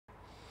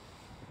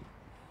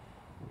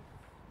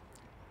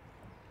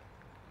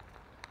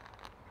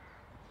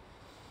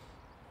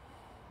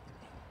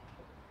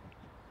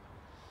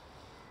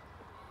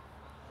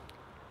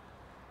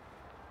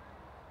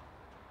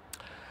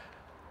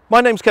My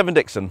name's Kevin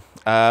Dixon.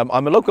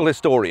 I'm a local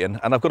historian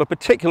and I've got a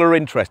particular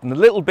interest in the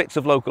little bits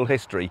of local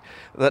history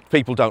that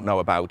people don't know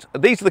about.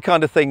 These are the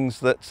kind of things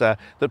that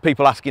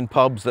people ask in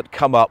pubs that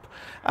come up,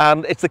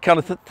 and it's the kind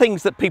of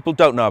things that people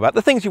don't know about,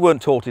 the things you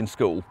weren't taught in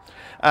school.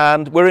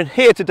 And we're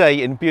here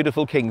today in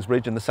beautiful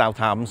Kingsbridge in the South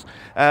Hams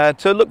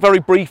to look very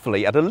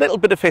briefly at a little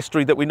bit of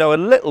history that we know a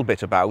little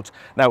bit about.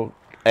 Now,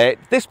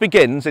 this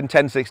begins in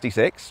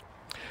 1066.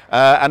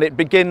 And it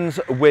begins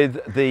with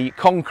the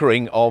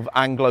conquering of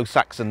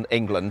Anglo-Saxon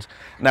England.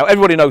 Now,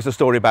 everybody knows the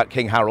story about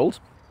King Harold.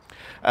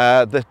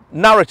 The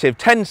narrative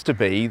tends to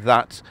be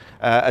that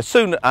as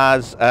soon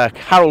as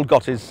Harold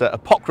got his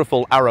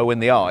apocryphal arrow in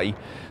the eye,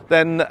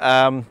 then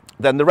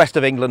the rest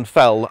of England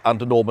fell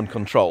under Norman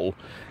control.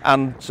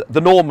 And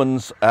the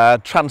Normans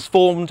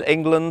transformed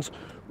England.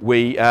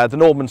 The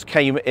Normans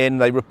came in,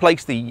 they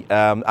replaced the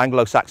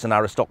Anglo-Saxon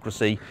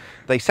aristocracy,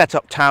 they set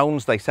up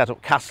towns, they set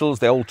up castles,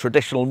 the old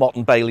traditional Motte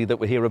and Bailey that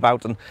we hear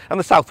about, and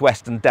the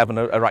southwest and Devon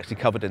are actually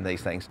covered in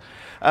these things.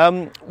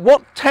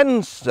 What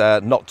tends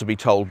not to be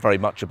told very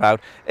much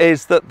about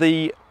is that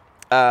the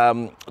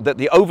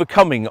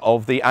overcoming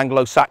of the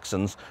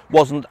Anglo-Saxons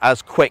wasn't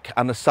as quick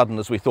and as sudden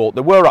as we thought.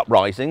 There were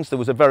uprisings. There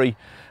was a very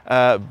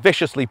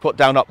viciously put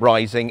down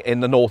uprising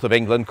in the north of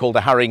England called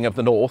the Harrying of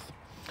the North.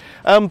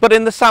 But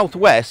in the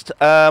southwest,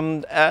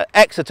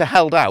 Exeter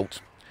held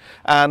out,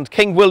 and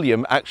King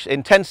William in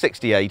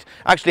 1068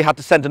 actually had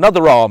to send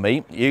another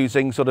army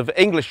using sort of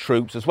English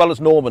troops as well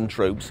as Norman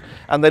troops,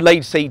 and they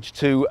laid siege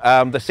to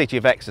the city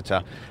of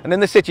Exeter. And in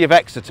the city of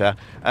Exeter,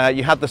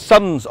 you had the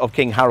sons of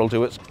King Harold,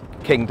 who was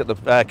killed at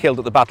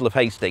the Battle of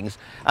Hastings,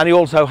 and he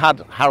also had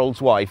Harold's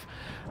wife.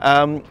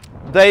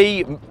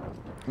 The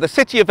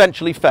city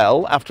eventually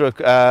fell after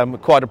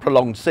quite a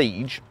prolonged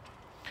siege,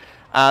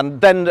 and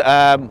then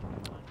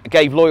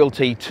gave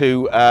loyalty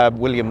to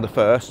William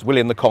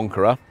the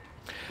Conqueror,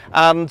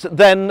 and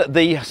then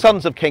the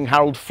sons of King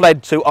Harold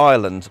fled to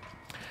Ireland,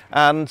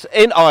 and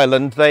in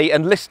Ireland they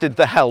enlisted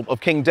the help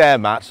of King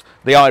Dermat,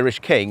 the Irish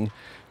king,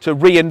 to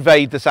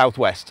reinvade the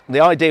southwest.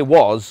 The idea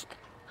was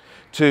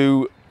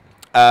to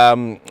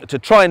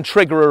try and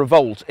trigger a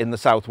revolt in the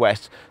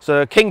southwest.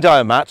 So King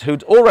Dermat,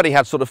 who'd already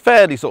had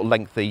fairly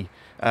lengthy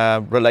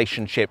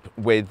relationship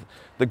with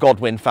the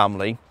Godwin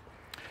family,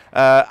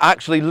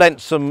 actually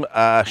lent some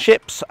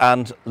ships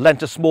and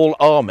lent a small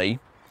army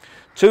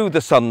to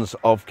the sons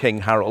of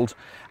King Harold,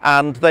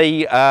 and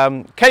they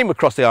came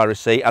across the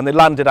Irish Sea and they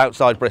landed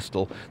outside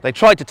Bristol. They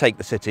tried to take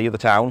the city, the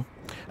town.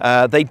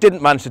 They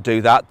didn't manage to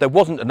do that. There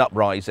wasn't an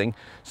uprising.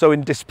 So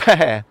in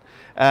despair,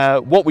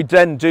 what we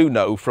then do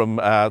know from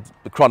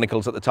the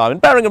chronicles at the time, and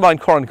bearing in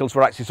mind chronicles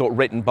were actually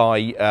written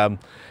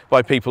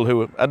by people who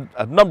were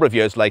a number of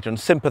years later and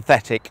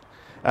sympathetic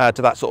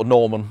to that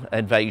Norman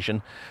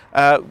invasion.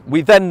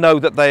 We then know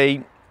that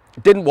they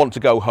didn't want to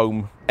go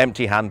home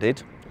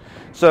empty-handed,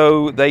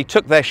 so they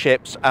took their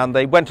ships and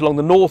they went along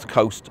the north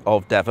coast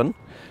of Devon,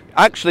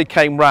 actually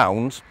came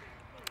round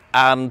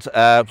and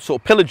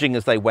pillaging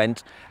as they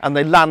went, and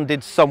they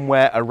landed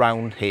somewhere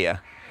around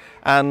here.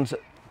 And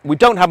we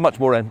don't have much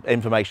more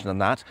information than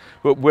that,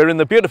 but we're in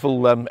the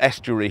beautiful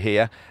estuary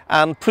here,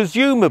 and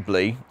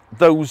presumably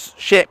those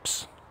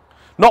ships,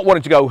 not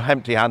wanting to go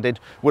empty-handed,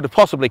 would have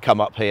possibly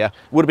come up here.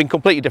 Would have been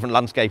completely different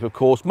landscape, of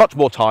course, much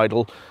more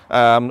tidal.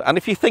 And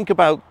if you think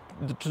about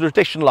the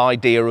traditional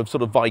idea of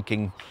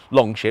Viking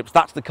longships,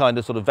 that's the kind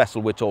of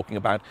vessel we're talking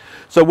about.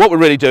 So what we're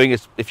really doing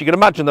is, if you can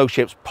imagine those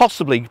ships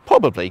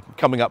probably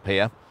coming up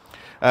here,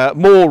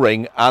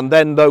 mooring, and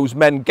then those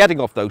men getting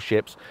off those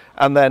ships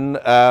and then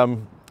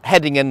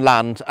heading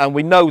inland. And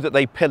we know that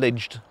they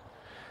pillaged,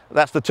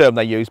 that's the term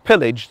they use,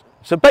 pillaged.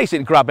 So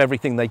basically grab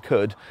everything they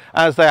could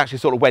as they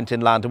actually went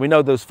inland. And we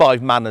know those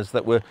 5 manors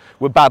that were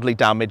badly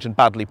damaged and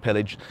badly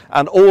pillaged.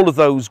 And all of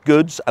those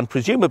goods, and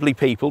presumably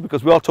people,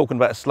 because we are talking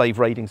about a slave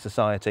raiding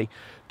society,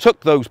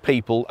 took those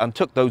people and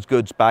took those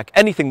goods back,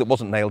 anything that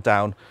wasn't nailed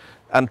down,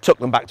 and took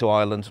them back to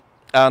Ireland.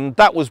 And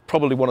that was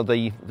probably one of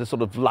the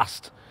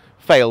last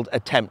failed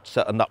attempts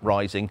at an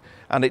uprising,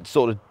 and it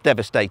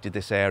devastated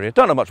this area.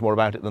 Don't know much more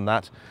about it than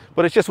that,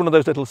 but it's just one of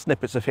those little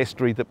snippets of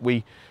history that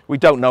we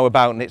don't know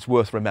about, and it's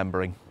worth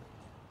remembering.